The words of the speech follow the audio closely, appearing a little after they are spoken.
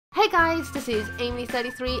guys, this is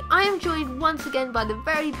Lee33. I am joined once again by the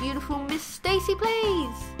very beautiful Miss Stacy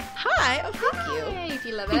Plays. Hi, oh thank you. Hey, do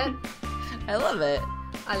you love it? I love it.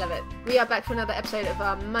 I love it. We are back for another episode of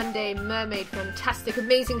our Monday Mermaid fantastic,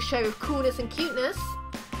 amazing show of coolness and cuteness.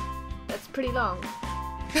 That's pretty long.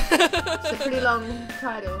 It's a pretty long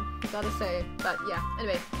title, gotta say. But yeah,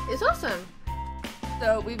 anyway, it's awesome.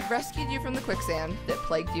 So we've rescued you from the quicksand that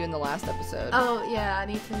plagued you in the last episode. Oh yeah, I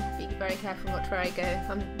need to be very careful where I go.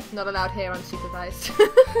 I'm not allowed here unsupervised.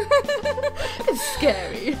 It's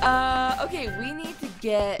scary. Okay, we need to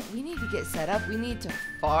get set up. We need to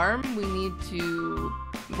farm. We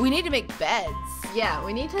need to make beds. Yeah,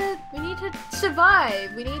 we need to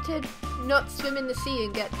survive. We need to not swim in the sea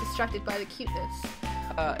and get distracted by the cuteness.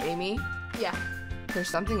 Amy? Yeah. There's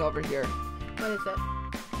something over here. What is it?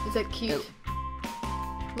 Is it cute?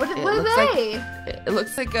 What are they? Like, it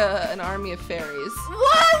looks like an army of fairies.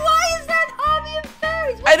 What? Why is that army of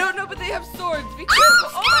fairies? What? I don't know, but they have swords. Be careful.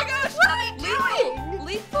 Oh my gosh! What are they doing?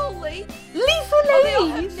 Lethal ladies? Lethal ladies? Oh, they all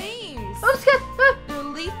have names. I'm scared. They're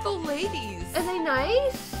lethal ladies. Are they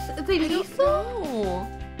nice? Are they lethal? No.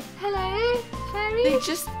 Hello, fairies?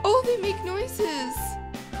 They make noises.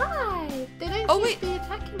 Hi. They don't seem to be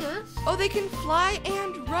attacking us. Oh, they can fly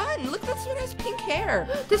and run. Look, this one has pink hair.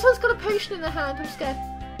 This one's got a potion in the hand. I'm scared.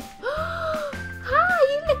 Hi,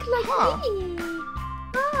 you look like me.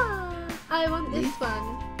 Ah, I want this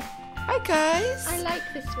one. Hi, guys. I like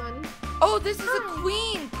this one. Oh, this is a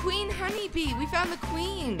queen honeybee. We found the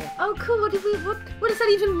queen. Oh, cool. What does that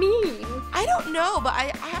even mean? I don't know, but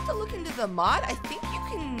I have to look into the mod. I think you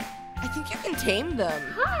can tame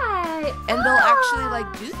them. Hi. And they'll actually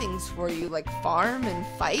do things for you, like farm and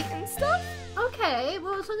fight and stuff. Okay.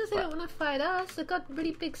 Well, as long as they don't want to fight us, they've got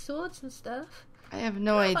really big swords and stuff. I have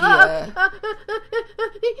no idea.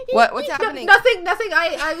 What's happening? Nothing.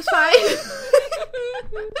 I was fine.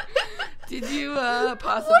 Did you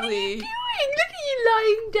possibly? What are you doing? Look at you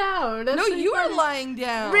lying down. That's no, so you funny. are lying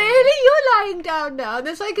down. Really? You're lying down now.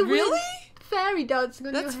 There's like a weird fairy dancing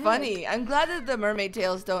on your head. That's funny. I'm glad that the mermaid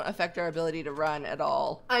tails don't affect our ability to run at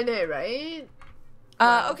all. I know, right?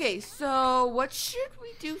 Okay, so what should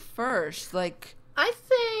we do first? I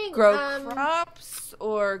think grow crops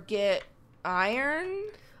or get iron?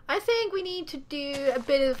 I think we need to do a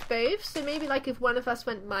bit of both. So maybe if one of us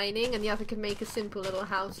went mining and the other could make a simple little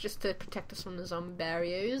house just to protect us from the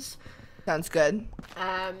zombarios. Sounds good.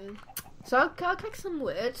 So I'll collect some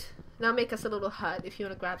wood and I'll make us a little hut if you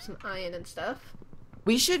want to grab some iron and stuff.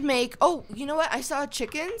 We should make, you know what? I saw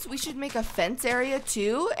chickens. We should make a fence area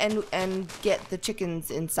too and get the chickens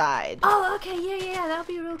inside. Oh, okay. Yeah. That'll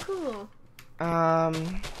be real cool.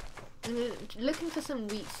 I'm looking for some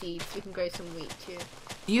wheat seeds. We can grow some wheat too.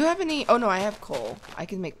 Do you have any? Oh no, I have coal. I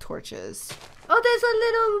can make torches. Oh, there's a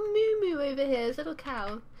little moo over here. There's a little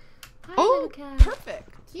cow. Hi, little cow. Perfect.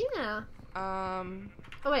 Yeah.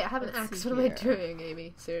 Oh wait, I have an axe. What am I doing,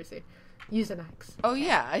 Amy? Seriously. Use an axe. Oh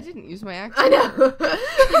yeah, I didn't use my axe. I know.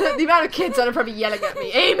 The amount of kids that are probably yelling at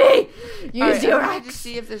me. Amy, use your axe. To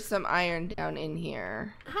see if there's some iron down in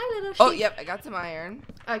here. Hi, little sheep. Oh, yep, I got some iron.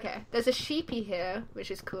 Okay, there's a sheepy here, which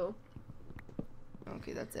is cool.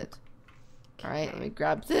 Okay, that's it. Okay. All right, let me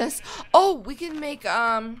grab this. Oh, we can make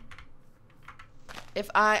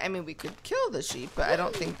we could kill the sheep, but I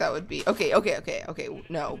don't think that would be okay.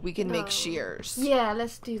 No, we can make shears. Yeah,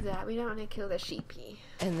 let's do that. We don't want to kill the sheepy.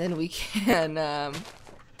 And then we can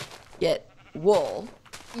get wool.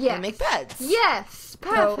 Yes. And make beds. Yes,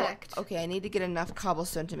 perfect. So, okay, I need to get enough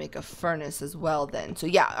cobblestone to make a furnace as well. Then, so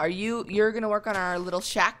yeah, you're gonna work on our little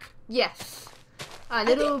shack? Yes. I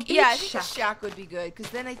think a shack. shack would be good because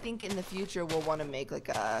then I think in the future we'll want to make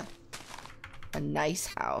a nice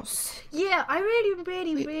house. Yeah, I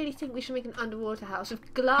really think we should make an underwater house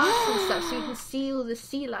with glass and stuff so we can seal the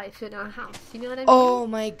sea life in our house. You know what I mean? Oh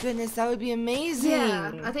my goodness, that would be amazing.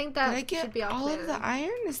 Yeah, I think that should be our all plan. of the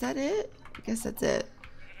iron? Is that it? I guess that's it.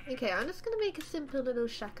 Okay, I'm just gonna make a simple little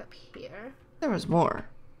shack up here. There was more.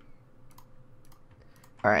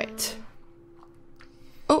 All right.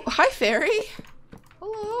 Oh, hi, fairy.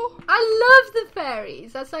 Hello. I love the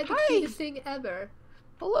fairies. That's the cutest thing ever.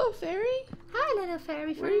 Hello, fairy. Hi, little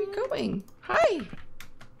fairy friend. Where are you going? Hi.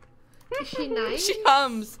 Is she nice? She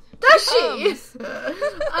hums. Does she? I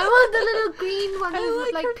want the little green one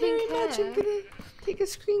with her pink very hair. much. I'm gonna take a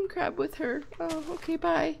screen grab with her. Oh, okay,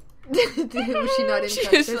 bye. Was she not interested?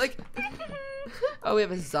 She's like, oh, we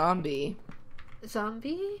have a zombie.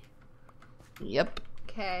 Zombie? Yep.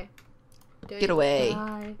 Okay. Get away.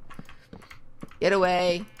 Die. Get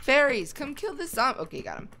away. Fairies, come kill this zombie. Okay,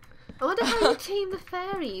 got him. I wonder how you tame the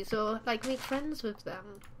fairies or make friends with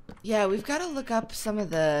them. Yeah, we've got to look up some of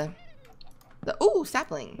the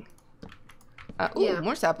sapling. Ooh, Yeah.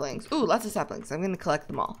 more saplings. Ooh, lots of saplings. I'm gonna collect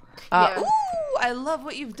them all. Yeah. Ooh, I love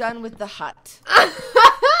what you've done with the hut.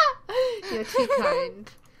 You're too kind.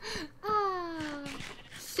 Ah,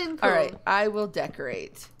 simple. All right, I will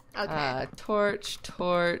decorate. Okay. Torch,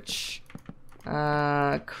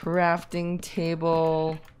 crafting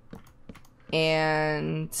table,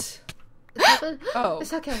 and oh,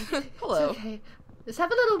 It's okay. hello. It's okay. Let's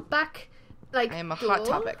have a little back, like, I am a door hot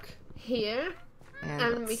topic. here,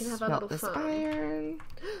 and we can have a smelt little this fun. iron.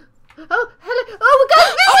 Oh, hello! Oh, we got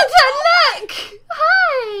a visitor! Look!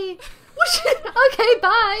 Hi! Okay,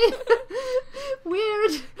 bye.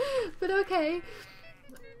 Weird, but okay.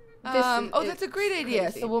 That's a great idea.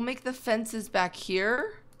 crazy. So we'll make the fences back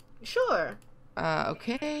here. Sure.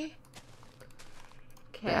 Okay. Okay.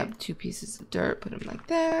 Grab 2 pieces of dirt, put them like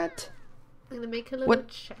that. I'm gonna make a little What-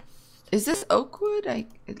 chest. Is this oak wood?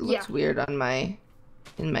 It looks Yeah. weird on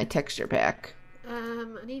in my texture pack. I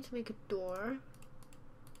need to make a door.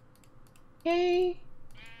 Okay.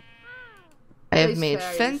 I have Those made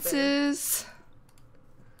fairies fences.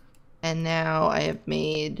 And now I have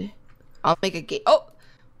made... I'll make a gate. Oh!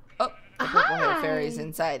 Oh! The purple hair Hi. fairy's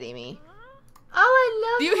inside, Amy. Oh, I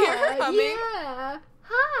love Do you hear her her. humming? Yeah.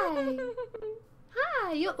 Hi.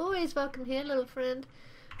 Hi. You're always welcome here, little friend.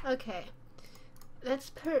 Okay. Let's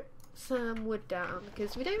put some wood down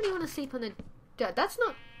because we don't really want to sleep on the dirt. That's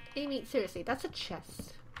not, Amy, seriously, that's a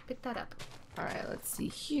chest. Pick that up. Alright, let's see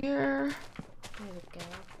here. There we go.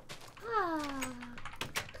 Ah.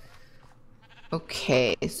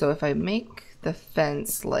 Okay, so if I make the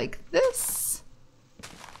fence like this,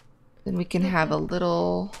 then we can have a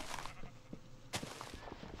little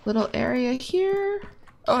area here.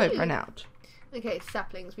 Oh, I've run out. Okay,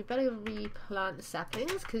 saplings. We better replant the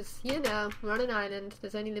saplings because, you know, we're on an island.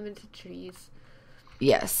 There's only limited trees.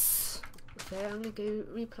 Yes. So I'm going to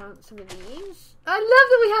go replant some of these. I love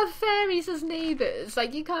that we have fairies as neighbours.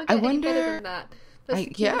 Like, you can't get any better than that. That's the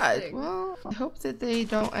cutest thing. Well, I hope that they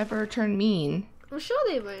don't ever turn mean. I'm sure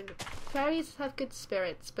they won't. Fairies have good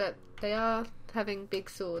spirits, but they are having big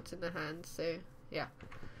swords in their hands, so, yeah.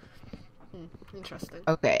 Interesting.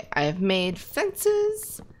 Okay, I have made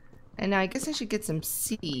fences. And now I guess I should get some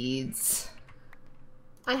seeds.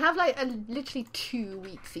 I have, like, literally 2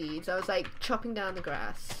 wheat seeds. I was, like, chopping down the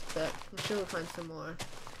grass, but I'm sure we'll find some more.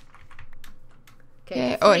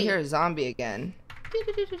 Okay. Oh, I hear a zombie again.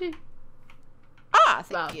 Do-do-do-do-do. Ah,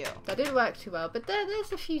 Well, thank you. that didn't work too well, but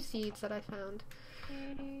there's a few seeds that I found.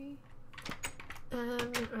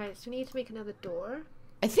 Right, so we need to make another door.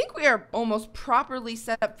 I think we are almost properly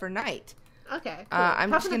set up for night. Okay, cool. I'm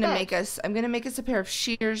Apart just from the gonna bed. I'm gonna make us a pair of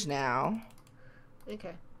shears now.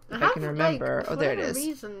 Okay. If I can remember. Like, Oh, there it for whatever is.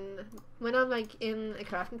 reason, when I'm like in a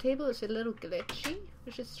crafting table, it's a little glitchy,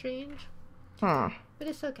 which is strange. Huh. But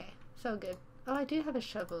it's okay. It's all good. Oh, I do have a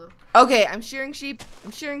shovel. Okay, I'm shearing sheep.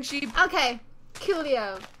 Okay,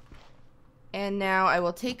 coolio. And now I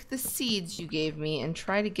will take the seeds you gave me and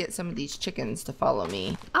try to get some of these chickens to follow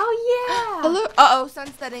me. Oh yeah. Hello. Uh-oh,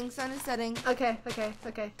 sun's setting. Sun is setting. Okay. Come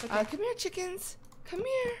here, chickens. Come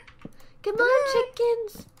here. Come on,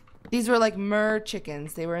 chickens. These were like mer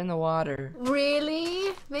chickens. They were in the water.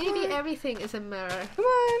 Really? Maybe Come on. everything is a mirror. Come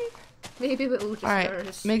on. Maybe we're all just All right.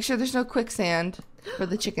 mirrors. Make sure there's no quicksand for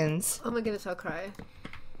the chickens. Oh my goodness, I'll cry.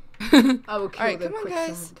 All I will kill right, them come on, quicksand.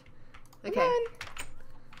 guys. Okay. Come on.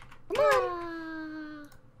 Come on. Ah.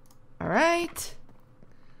 All right.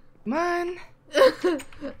 Come on.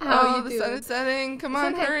 How are the you sun doing? is setting. Come It's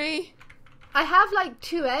on, okay. hurry. I have like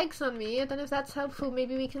 2 eggs on me. I don't know if that's helpful.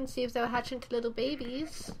 Maybe we can see if they'll hatch into little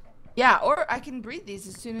babies. Yeah, or I can breed these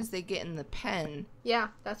as soon as they get in the pen. Yeah,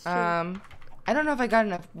 that's true. I don't know if I got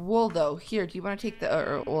enough wool though. Here, do you want to take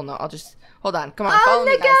the wool? No, I'll just hold on. Come on, Oh, follow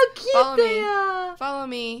me, look guys. how cute Follow they me. are! Follow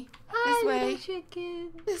me. Hi, This way. little chicken.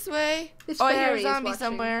 This way. This Oh, I hear a fairy is zombie watching.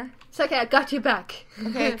 somewhere. It's okay, I got you back.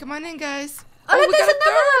 Okay, come on in, guys. Oh, look, we there's got a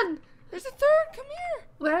another third. one! There's a third. Come here.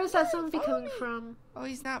 Where is that zombie follow coming me. from? Oh,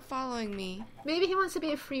 he's not following me. Maybe he wants to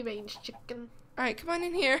be a free-range chicken. All right, come on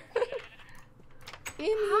in here. In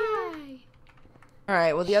here. Hi. All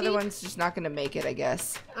right. Well, the other Sheep. one's just not gonna make it, I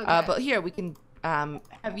guess. Okay. But here we can have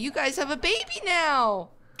you guys have a baby now.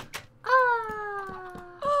 Ah.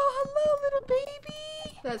 Oh, hello, little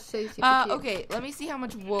baby. That's so super cute. Okay, let me see how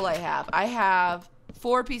much wool I have. I have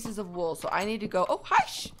 4 pieces of wool, so I need to go. Oh,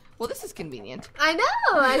 hush. Well, this is convenient. I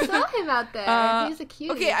know. I saw him out there. He's a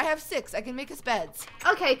cutie. Okay, I have 6. I can make us beds.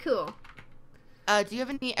 Okay, cool. Do you have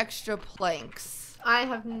any extra planks? I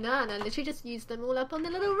have none. I literally just used them all up on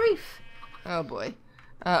the little roof. Oh boy.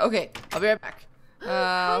 Okay, I'll be right back.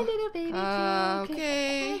 Hi, little baby chicken.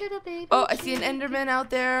 Okay. Hi, little baby. Oh, I see an chicken. Enderman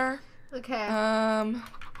out there. Okay. All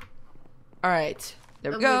right.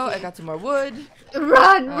 There we I'm go. with I you. got some more wood.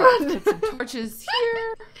 Run! Put some torches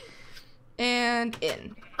here. And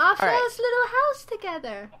in. Our All right. first little house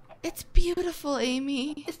together. It's beautiful,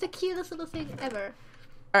 Amy. It's the cutest little thing ever.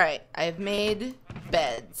 All right. I've made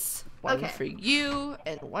beds. One Okay. for you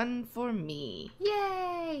and one for me.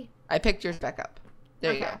 Yay! I picked yours back up.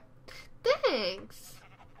 There you Okay. go. Thanks.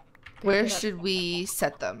 Where it up. should we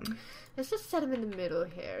set them? Let's just set them in the middle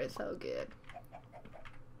here. It's all good.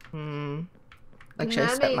 Like, should I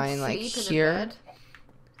set Mermaids mine like sleep in a here? bed.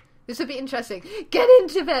 This would be interesting. Get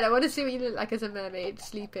into bed. I want to see what you look like as a mermaid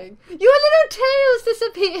sleeping. Your little tail's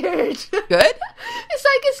disappeared. Good. It's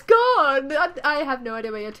like it's gone. I have no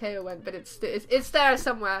idea where your tail went, but it's there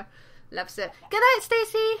somewhere. Loves it. Good night,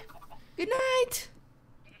 Stacy. Good night.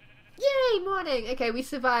 Yay, morning. Okay, we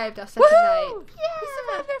survived our second Woo! night. We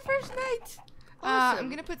survived our first night. Awesome. I'm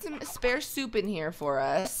gonna put some spare soup in here for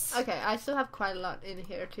us. Okay, I still have quite a lot in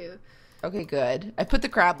here too. Okay, good. I put the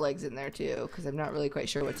crab legs in there too because I'm not really quite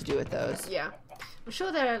sure what to do with those. Yeah. I'm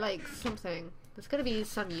sure they're like something. There's gotta be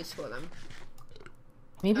some use for them.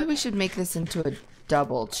 Maybe we should make this into a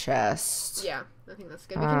double chest. Yeah, I think that's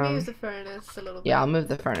good. We can move the furnace a little bit. Yeah, I'll move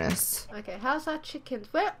the furnace. Okay, how's our chickens?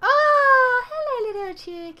 Where? Oh, hello, little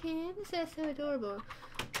chickens. They're so adorable.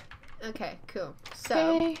 Okay, cool.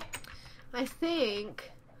 So, Okay. I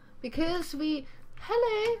think because we.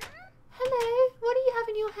 Hello, what do you have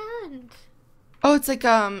in your hand? Oh, it's like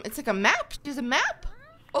a map. There's a map.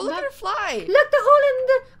 Oh, look Map? at her fly. Look, they're all in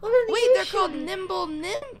the Wait, they're called ocean. nimble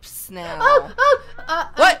nymphs now.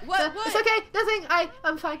 What? What? It's okay. Nothing.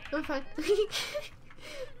 I'm fine. Hi.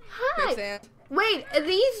 Quicksand. Wait, are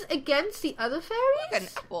these against the other fairies? Look, an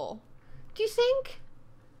apple. Do you think?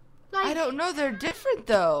 Like, I don't know. They're different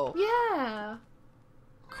though. Yeah.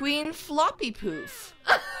 Queen Floppy Poof.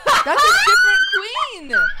 That's a different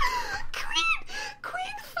queen.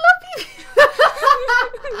 Queen Floppy.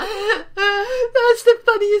 That's the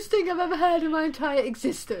funniest thing I've ever heard in my entire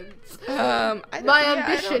existence. I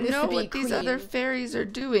ambition don't is know to be what these other queen. fairies are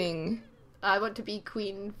doing. I want to be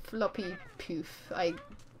Queen Floppy Poof. I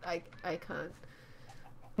can't.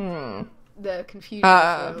 The confusion.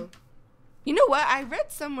 So. You know what? I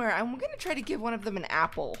read somewhere. I'm gonna try to give one of them an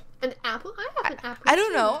apple. An apple? I have an apple. I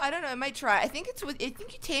don't too. know. I might try. I think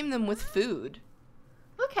you tame them with food.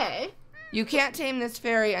 Okay. You can't tame this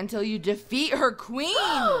fairy until you defeat her queen.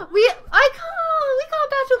 We can't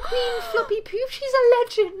battle Queen Floppy Poof. She's a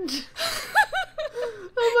legend.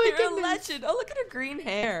 Oh my You're goodness. a legend. Oh, look at her green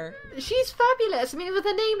hair. She's fabulous. I mean, with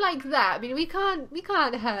a name like that, I mean, we can't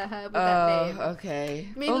hurt her with that name. Okay.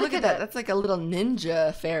 I mean, oh, look look at at that. it. That's like a little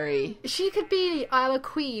ninja fairy. She could be our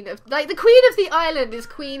queen of, like, the queen of the island is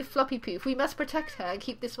Queen Floppy Poof. We must protect her and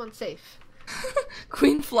keep this one safe.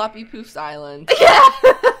 Queen Floppy Poof's island. Yeah.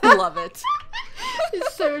 Love it.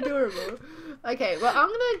 It's so adorable. Okay, well, I'm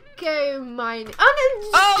gonna go mine. Oh,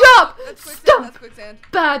 Stop! That's quicksand. Stop! That's quicksand.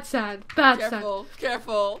 Bad sand. Careful.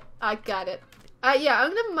 Careful. I got it. Yeah,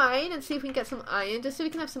 I'm gonna mine and see if we can get some iron, just so we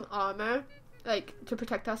can have some armor, like, to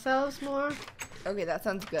protect ourselves more. Okay, that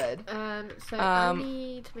sounds good. So I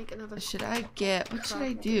need to make another. What should I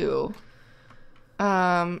do?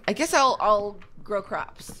 I guess I'll grow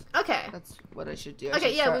crops. Okay. That's what I should do. Okay,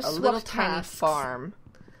 should yeah, start we'll a little swap tiny tasks. farm.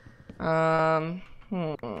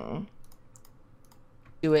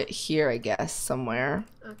 Do it here, I guess, somewhere.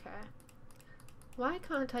 Okay. Why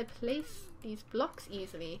can't I place these blocks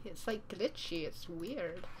easily? It's like glitchy. It's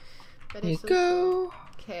weird. But There you it's so cool. go.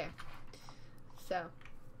 Okay. So.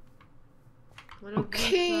 I'm gonna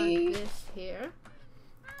Okay. plug this here.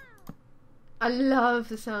 I love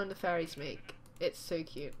the sound the fairies make. It's so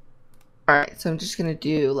cute. Alright, so I'm just gonna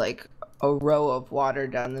do like a row of water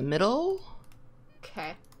down the middle.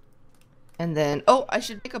 Okay. And then, oh, I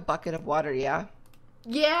should make a bucket of water, yeah?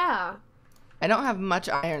 Yeah. I don't have much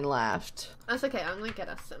iron left. That's okay. I'm gonna get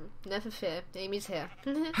us some. Never fear. Amy's here.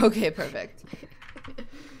 Okay, perfect.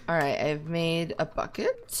 Alright, I've made a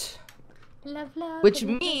bucket. Love, love. Which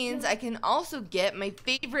love, means love. I can also get my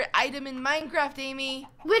favorite item in Minecraft, Amy.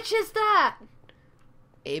 Which is that?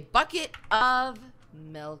 A bucket of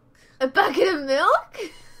milk. A bucket of milk?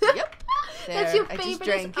 Yep. That's There, your I just favorite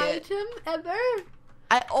drank it. item ever?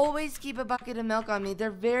 I always keep a bucket of milk on me.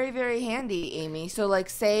 They're very, very handy, Amy. So, like,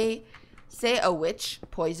 say a witch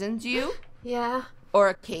poisons you Yeah. or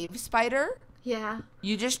a cave spider. Yeah.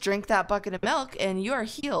 You just drink that bucket of milk and you are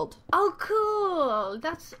healed. Oh, cool.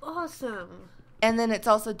 That's awesome. And then it's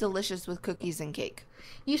also delicious with cookies and cake.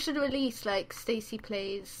 You should release, like, Stacy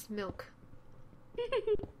Plays Milk.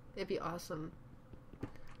 It'd be awesome.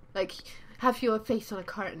 Like, have your face on a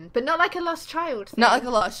carton. But not like a lost child thing. Not like a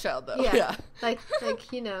lost child, though. Yeah. Yeah. Like,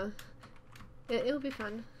 you know. It'll be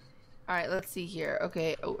fun. All right, let's see here.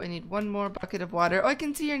 Okay. Oh, I need one more bucket of water. Oh, I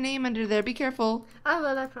can see your name under there. Be careful. I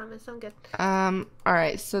will, I promise. I'm good. All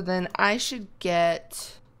right. So then I should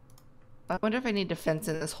get... I wonder if I need to fence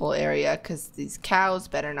in this whole area because these cows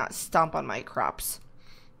better not stomp on my crops.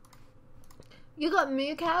 You got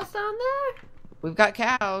moo cows down there? We've got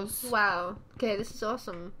cows. Wow. Okay, this is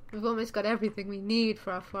awesome. We've almost got everything we need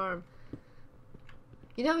for our farm.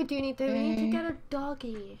 You know what we do need though? We need to get a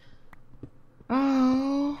doggy.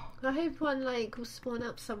 Oh. I hope one like will spawn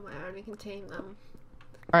up somewhere and we can tame them.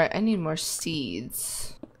 Alright, I need more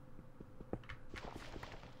seeds.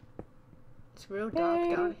 It's real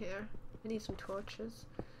dark down here. I need some torches.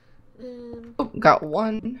 Oh, got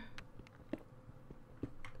 1,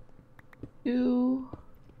 2.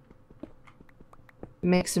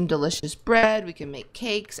 Make some delicious bread. We can make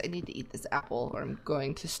cakes. I need to eat this apple or I'm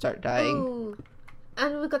going to start dying. Ooh.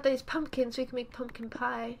 And we've got those pumpkins so we can make pumpkin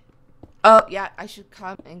pie. Oh, yeah, I should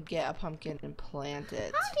come and get a pumpkin and plant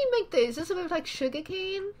it. How do you make those? Is it with like sugar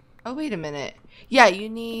cane? Oh, wait a minute. Yeah, you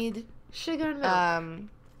need... Sugar and milk.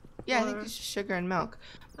 Yeah, I think it's sugar and milk.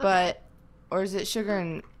 But, or is it sugar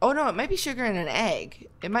and... Oh, no, it might be sugar and an egg.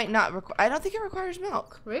 It might not require... I don't think it requires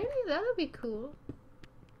milk. Really? That would be cool.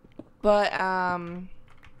 But,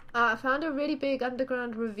 I found a really big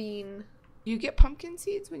underground ravine. Do you get pumpkin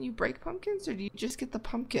seeds when you break pumpkins, or do you just get the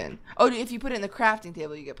pumpkin? Oh, if you put it in the crafting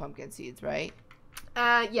table, you get pumpkin seeds, right?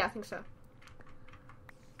 Yeah, I think so.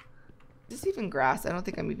 Is this even grass? I don't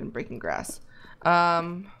think I'm even breaking grass.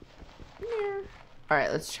 Yeah.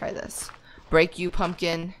 Alright, let's try this. Break you,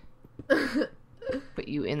 pumpkin. Put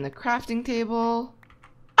you in the crafting table.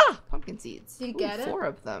 Ah! Pumpkin seeds. You get it? 4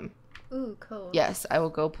 of them. Ooh, cool. Yes, I will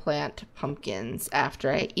go plant pumpkins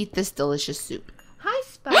after I eat this delicious soup. Hi,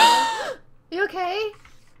 Spider. You okay?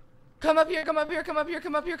 Come up here, come up here, come up here,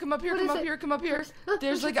 come up here, come up here, come up here, come up here.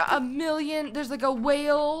 There's like a million, there's like a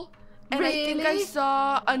whale. And really? I think I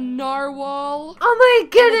saw a narwhal. Oh my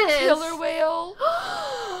goodness! And a killer whale.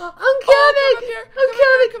 I'm coming! I'm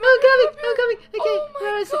coming! Okay, Oh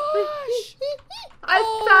where my is gosh! it? I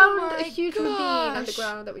found my a huge ravine gosh.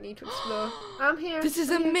 underground that we need to explore. I'm here. This is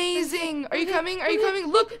I'm here. amazing. Are you Okay, coming? Are you okay.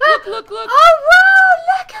 coming? Look, look. Oh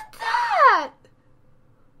wow! Look at that!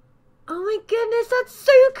 Oh my goodness, that's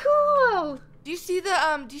so cool! Do you see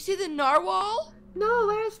the narwhal? No,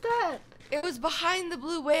 where is that? It was behind the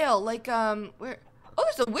blue whale, like where? Oh,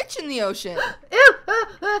 there's a witch in the ocean. Ew!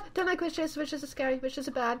 Don't like witches. Witches are scary. Witches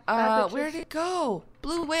are bad. Bad witches. Where'd it go?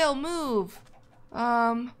 Blue whale, move.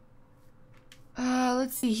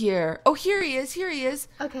 Let's see here. Oh, here he is.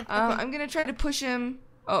 Okay. I'm gonna try to push him.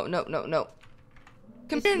 Oh, no.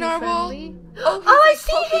 Come Is here, he narwhal. friendly? Oh, I he's like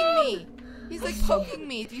see poking him. me. He's like poking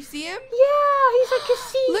me. Do you see him? Yeah, he's like a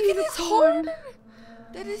sea Look at his unicorn. horn.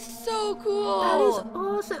 That is so cool. That is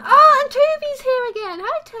awesome. Oh, and Toby's here again.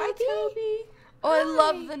 Hi, Toby. Hi, Toby. Oh, I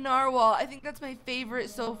love the narwhal. I think that's my favorite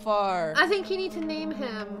so far. I think you need to name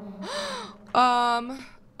him.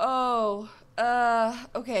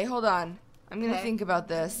 Okay, hold on. I'm gonna Okay. think about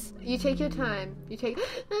this. You take your time. I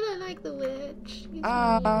don't like the witch.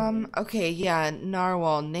 Okay, yeah,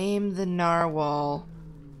 narwhal. Name the narwhal.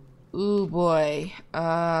 Ooh, boy.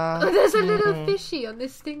 Oh, there's a little fishy on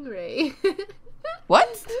this stingray. What?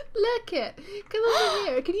 Look it. Come over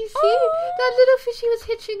here. Can you see? That little fishy was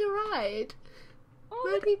hitching a ride. Oh,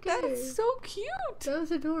 Where'd he go? that's so cute. That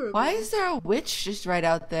was adorable. Why is there a witch just right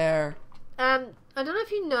out there? I don't know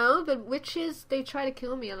if you know, but witches, they try to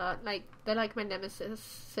kill me a lot. Like, they're like my nemesis.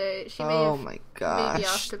 So she may Oh have my maybe gosh.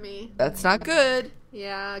 after me. That's not good.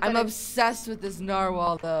 Yeah. I'm obsessed with this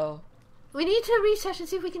narwhal, though. We need to research and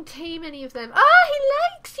see if we can tame any of them. Oh,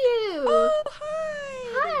 he likes you! Oh, hi.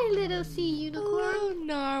 Hi, little sea unicorn. Hello,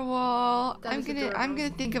 narwhal. That I'm is gonna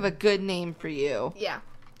adorable. think of a good name for you. Yeah.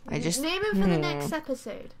 I just Name him for the next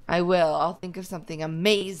episode. I will. I'll think of something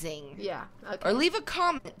amazing. Yeah. Okay. Or leave a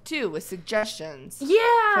comment too with suggestions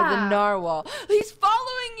Yeah. for the narwhal. He's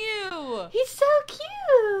following you. He's so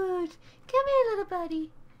cute. Come here, little buddy.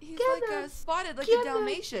 He's Come like on. a spotted like Come a on.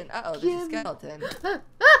 Dalmatian. Uh-oh, there's a Come on. skeleton.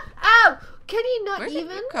 Ow! Can he not Where did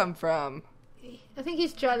even? you come from? I think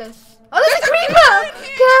he's jealous. Oh, there's a creeper!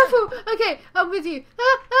 Careful! Okay, I'm with you.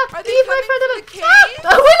 Are they Leave my coming friend to alone. the cave?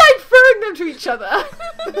 Oh, we're like throwing them to each other.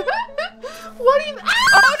 What do you?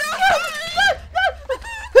 Oh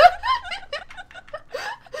no!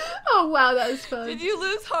 Oh wow, that was fun. Did you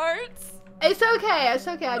lose hearts? It's okay. It's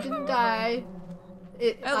okay. I didn't die.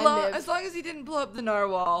 I lived. As long as he didn't blow up the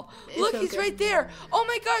narwhal. It's Look, he's okay. right there. Oh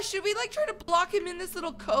my gosh, should we like try to block him in this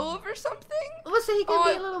little cove or something? Oh, so he can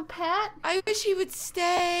Oh, be a little pet. I wish he would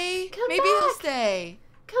stay. Come Maybe he'll back. stay.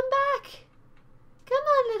 Come back. Come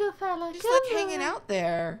on, little fella. Just Come like hanging on. out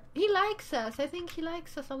there. He likes us. I think he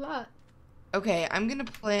likes us a lot. Okay, I'm gonna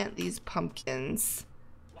plant these pumpkins.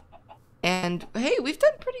 And hey, we've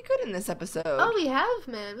done pretty good in this episode. Oh, we have,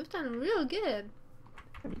 man. We've done real good.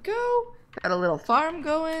 There we go. Got a little farm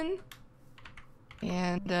going.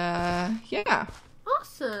 And yeah.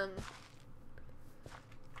 Awesome.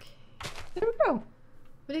 There we go.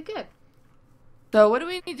 Really good. So what do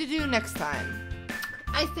we need to do next time?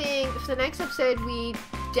 I think for the next episode, we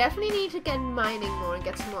definitely need to get mining more and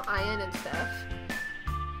get some more iron and stuff.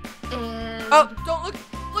 And Oh, don't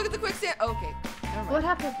look at the quicksand. Okay, never mind. what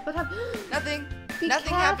happened? What happened? Nothing. Be Nothing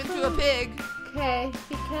happened to a careful. pig. Okay,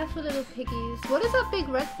 be careful, little piggies. What is that big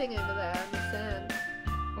red thing over there on the sand?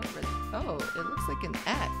 Oh, it looks like an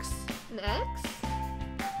X. An X?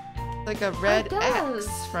 Like a red it does.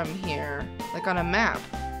 X from here. Like on a map.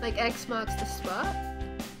 Like X marks the spot?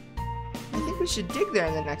 I think we should dig there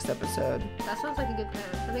in the next episode. That sounds like a good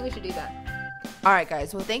plan. I think we should do that. Alright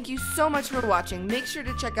guys, well thank you so much for watching. Make sure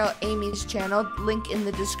to check out Amy's channel, link in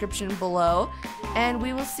the description below. And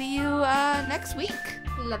we will see you next week.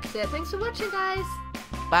 That's it. Thanks for watching, guys.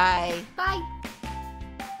 Bye. Bye.